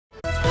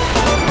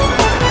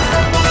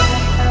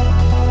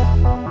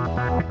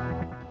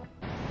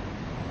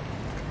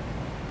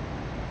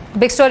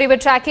Big story we're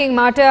tracking.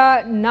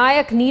 Martyr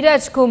Nayak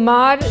Neeraj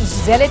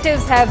Kumar's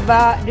relatives have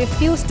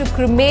refused to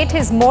cremate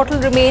his mortal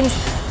remains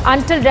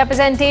until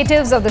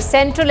representatives of the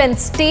central and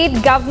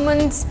state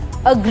governments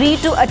agree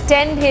to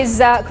attend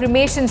his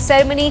cremation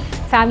ceremony.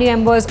 Family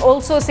members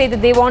also say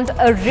that they want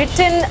a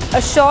written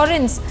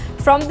assurance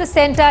from the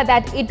centre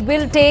that it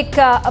will take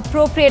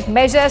appropriate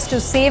measures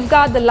to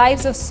safeguard the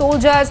lives of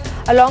soldiers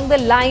along the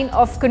line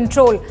of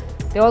control.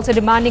 They're also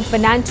demanding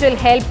financial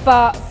help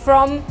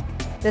from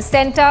the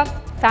centre.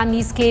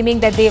 Families claiming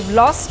that they've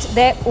lost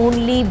their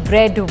only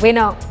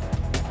breadwinner.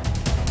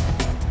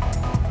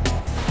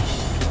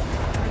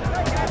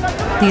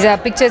 These are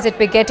pictures that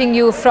we're getting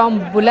you from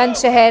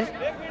Bulandshahr.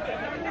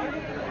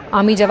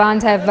 Army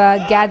Jawans have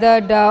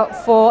gathered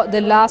for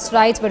the last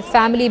rites, but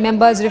family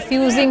members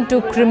refusing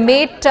to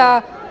cremate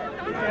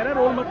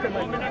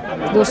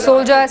those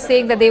soldiers,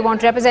 saying that they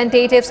want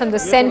representatives from the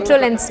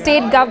central and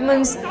state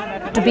governments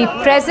to be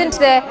present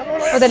there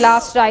for the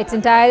last rites.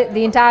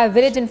 The entire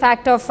village, in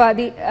fact, of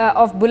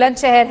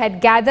Bulandshahr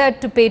had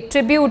gathered to pay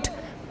tribute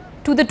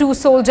to the two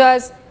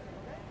soldiers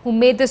who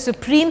made the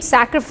supreme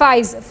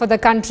sacrifice for the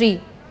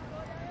country.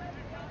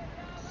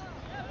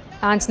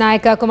 Aunt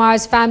Nayak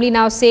Kumar's family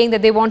now saying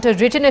that they want a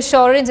written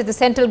assurance that the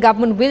central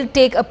government will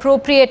take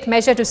appropriate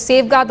measure to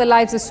safeguard the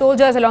lives of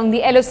soldiers along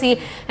the LOC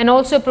and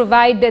also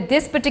provide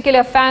this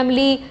particular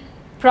family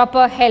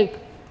proper help.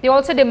 They're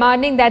also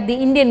demanding that the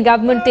Indian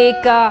government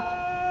take a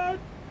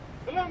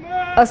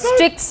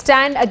strict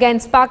stand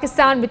against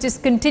Pakistan, which is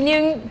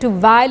continuing to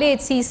violate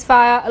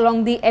ceasefire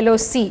along the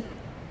LOC.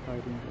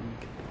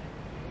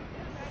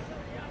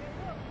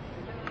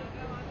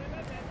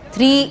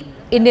 Three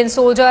Indian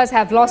soldiers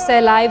have lost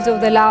their lives over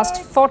the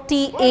last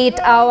 48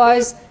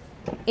 hours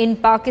in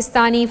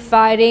Pakistani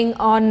firing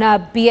on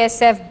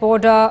BSF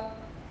border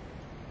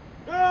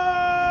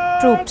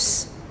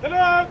troops.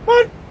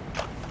 Hello.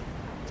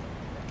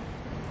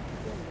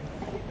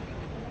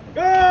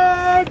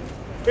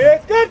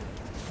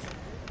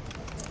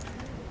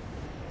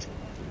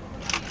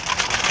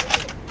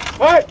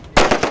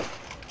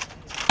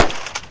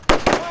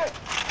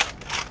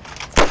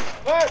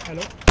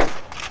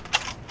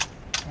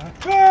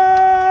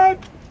 Good.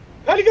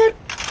 Very good.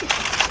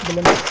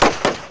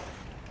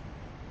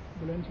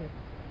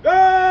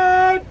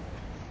 Good.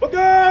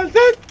 Okay,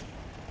 sit.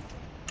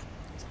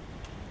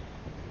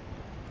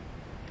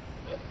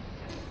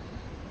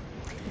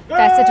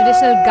 That's a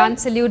traditional gun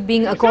salute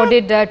being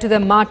accorded to the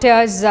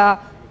martyrs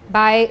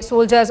by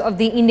soldiers of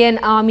the Indian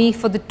Army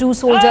for the two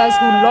soldiers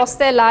who lost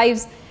their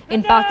lives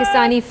in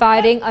Pakistani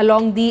firing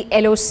along the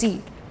LOC.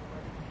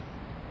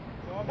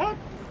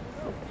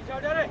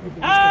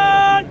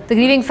 The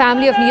grieving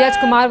family of Neeraj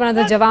Kumar, one of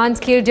the Jawans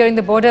killed during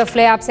the border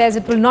flare-up, says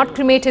it will not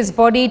cremate his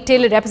body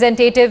till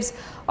representatives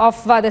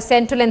of the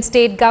central and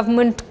state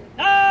government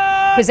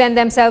present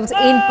themselves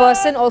in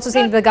person. Also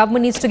saying that the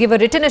government needs to give a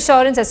written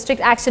assurance that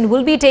strict action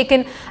will be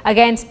taken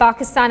against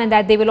Pakistan and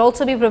that they will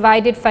also be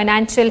provided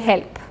financial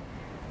help.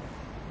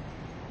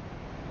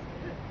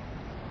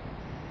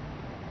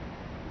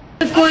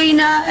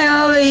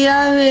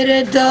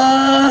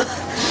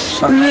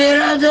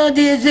 मेरा तो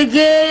देश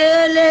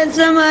के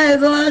समय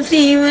को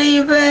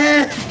सीमा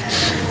पे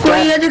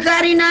कोई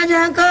अधिकारी ना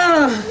जाको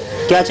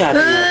क्या चाहते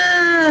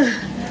हैं?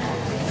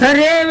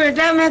 अरे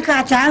बेटा मैं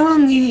क्या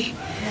चाहूंगी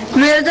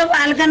मेरे तो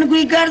बालकन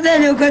कोई कर दे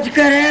जो कुछ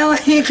करे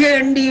वही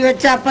खेंडी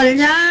बच्चा पल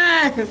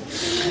जाए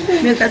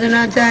मैं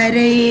करना चाह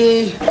रही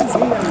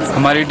है।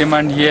 हमारी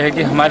डिमांड ये है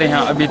कि हमारे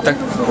यहाँ अभी तक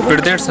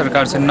प्रदेश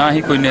सरकार से ना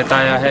ही कोई नेता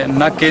आया है,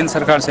 ना केंद्र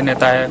सरकार से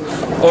नेता है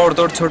और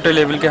तो छोटे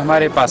लेवल के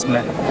हमारे पास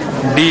में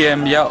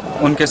डीएम या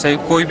उनके सही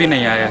कोई भी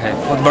नहीं आया है।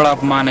 बहुत बड़ा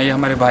अपमान है ये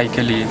हमारे भाई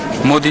के लिए।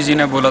 मोदी जी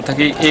ने बोला था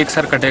कि एक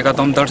सर कटेगा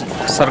तो हम 10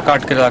 सर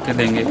काट के लाके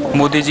देंगे।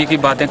 मोदी जी की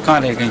बातें कहाँ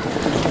रह गई?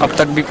 अब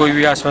तक भी कोई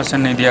भी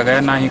आश्वासन नहीं दिया गया,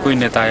 ना ही कोई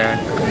नेता आया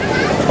है।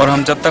 और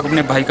हम जब तक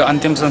अपने भाई का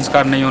अंतिम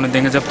संस्कार नहीं होने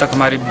देंगे, जब तक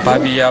हमारी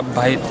भाभी या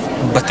भाई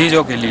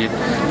भतीजों के लिए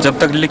जब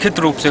तक लिखित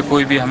रूप से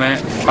कोई भी हमें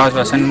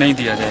आश्वासन नहीं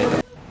दिया जाएगा।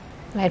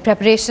 Right,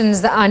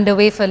 preparations are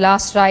underway for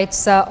last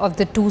rites of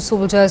the two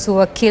soldiers who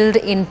were killed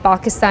in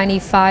Pakistani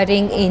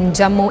firing in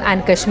Jammu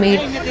and Kashmir.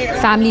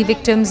 Family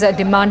victims are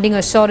demanding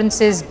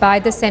assurances by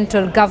the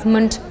central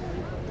government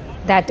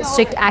that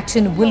strict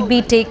action will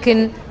be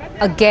taken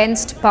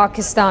against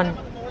Pakistan.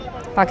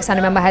 Pakistan,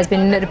 remember, has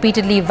been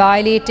repeatedly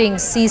violating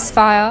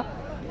ceasefire.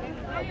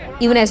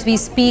 Even as we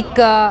speak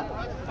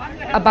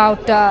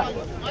about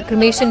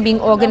cremation being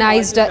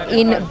organized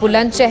in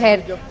Bulandshahr,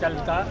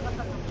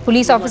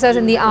 police officers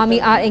in the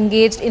army are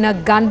engaged in a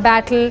gun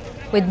battle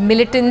with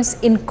militants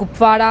in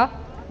Kupwara,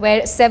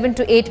 where 7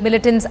 to 8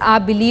 militants are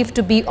believed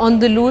to be on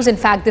the loose. In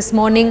fact, this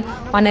morning,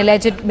 one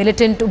alleged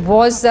militant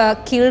was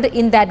killed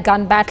in that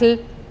gun battle.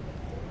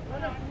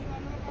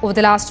 Over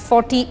the last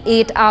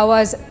 48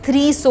 hours,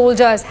 3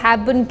 soldiers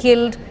have been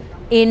killed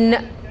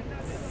in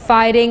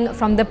firing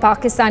from the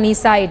Pakistani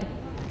side.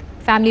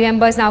 Family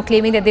members now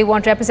claiming that they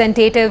want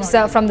representatives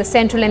from the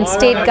central and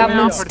state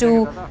governments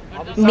to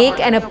make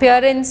an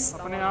appearance.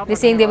 They're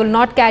saying they will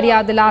not carry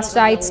out the last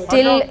rites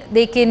till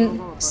they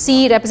can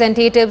see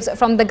representatives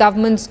from the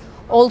governments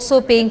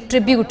also paying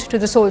tribute to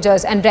the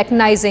soldiers and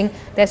recognizing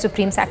their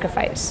supreme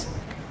sacrifice.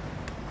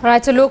 All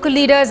right, so local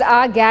leaders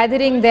are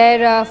gathering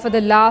there for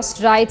the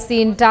last rites.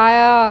 The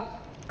entire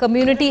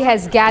community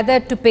has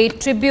gathered to pay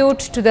tribute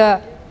to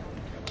the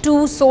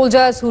 2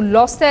 soldiers who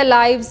lost their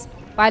lives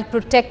while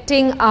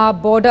protecting our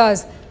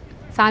borders.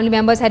 Family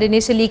members had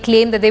initially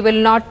claimed that they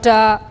will not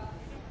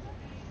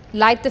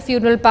light the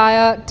funeral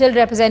pyre till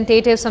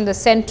representatives from the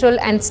central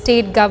and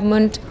state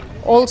government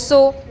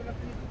also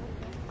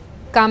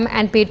come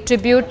and pay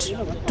tribute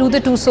to the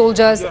 2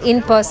 soldiers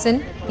in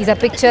person. These are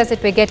pictures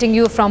that we're getting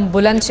you from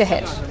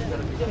Bulandshahr.